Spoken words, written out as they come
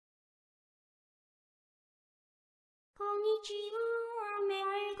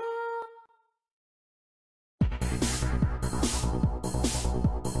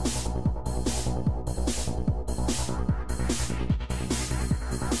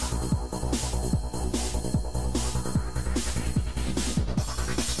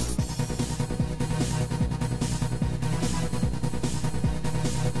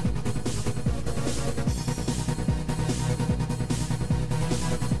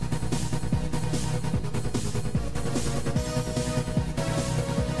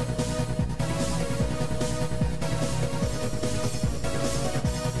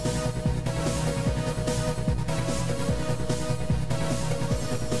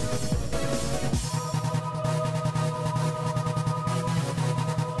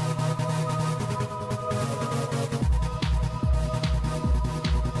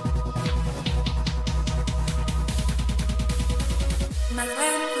My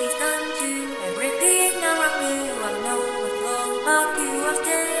friend, please don't do everything around you. I know it's low, but you are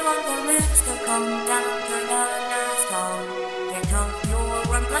still on the list. So come down, turn down the song. Get off your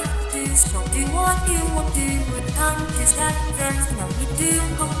run life to show do what you want to. With time to start, there's no need to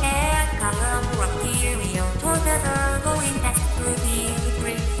compare. Color, material, together, going as through the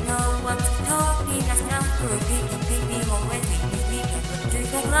break. No one's talking as now through the baby, always we can do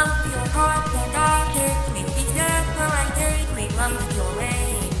that love your heart and dark it. We be separated, we love your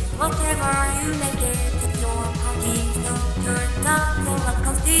way. Whatever you make it, it's your party. Don't turn down, so love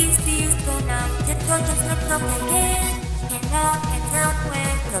comes these feels so nice. Just go, just let go again. Stand up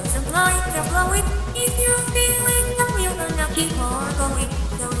with those of light are flowing. If you're feeling down, we're gonna keep on going.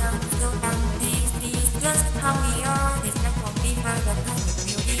 So down, this just how we are. This night won't be further than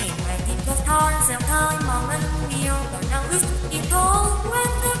we'll be ready. Just hearts of time, moment, we're gonna lose it all.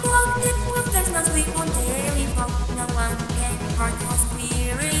 When the clock ticks, there's no sleep until we fall. No one can hurt us,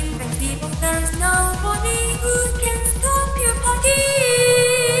 we're invincible. There's nobody who can stop your party.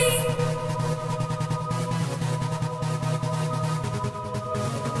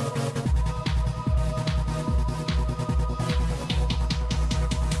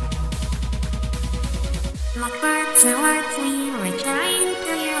 Like birds and words, we return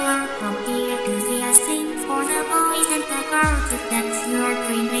to your world. From here to there, sing for the boys and the girls. If that's your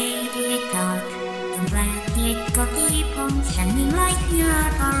dream, maybe it out. Don't let it go, keep on shining like you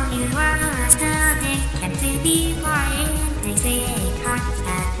are. You are studying and to be quiet. They say it hurts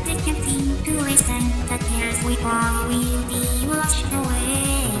that they can't seem to listen. The tears we cry will be washed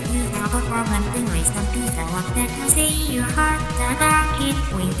away. You have a problem, then listen to the one that will say your heart. The dark it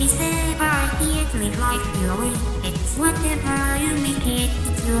will be separated. Live life your way. It's whatever you make it.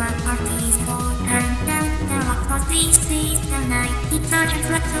 It's your party, so turn down the rock, 'cause this is the night. It's our chance,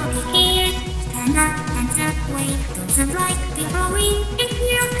 let's all be here. Stand up and just wait. Don't like the growing. If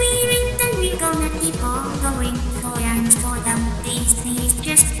you're feeling, then we're gonna keep on going. So young, so dumb. This is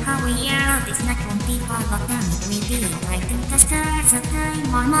just how we are. This night won't be forgotten. We'll be right in the stars of time.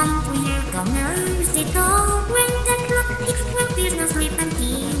 One month we're gonna lose it all. When the clock ticks, when there's no sleep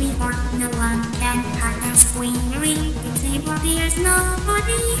until we fall. No one can hurt us when we're invincible. There's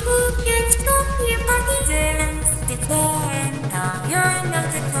nobody who can stop your party. Dance, it's there and now you're not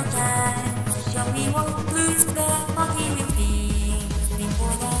the time. So we won't lose the party with these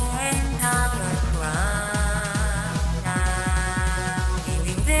before the entire crowd. Now we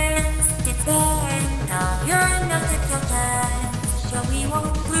will dance, it's there and now you're not the time. So we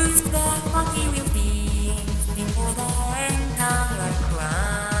won't lose the party with these before the entire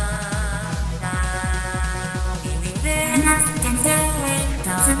crowd. Now we will dance, it's there and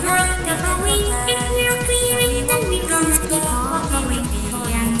now you're not the time. If we're feeling, then we're gonna keep on going.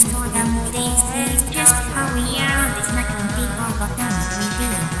 This is just how we are. This night won't be forgotten. We do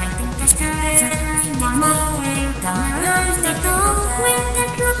it right in the stars of time. One more we're gonna lose it all. When the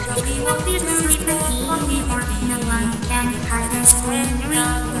clock ticks, won't be no sleep until we fall. No one can hide us when we're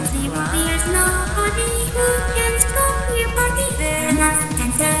invincible. There's nobody who can stop your party. Then us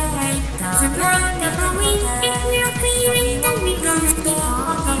can say, so like the going. If we're feeling, then we're gonna keep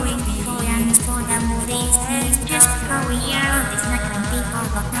on going. So young, so dumb. This is just how we are. This night won't be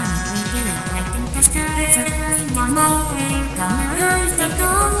forgotten. We do it right in the stars of time. One more we're gonna lose it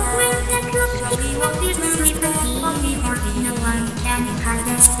all. When the clock ticks, won't be no sleep until we fall. No one can hide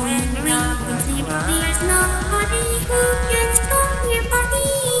us when we're invincible. There's nobody who can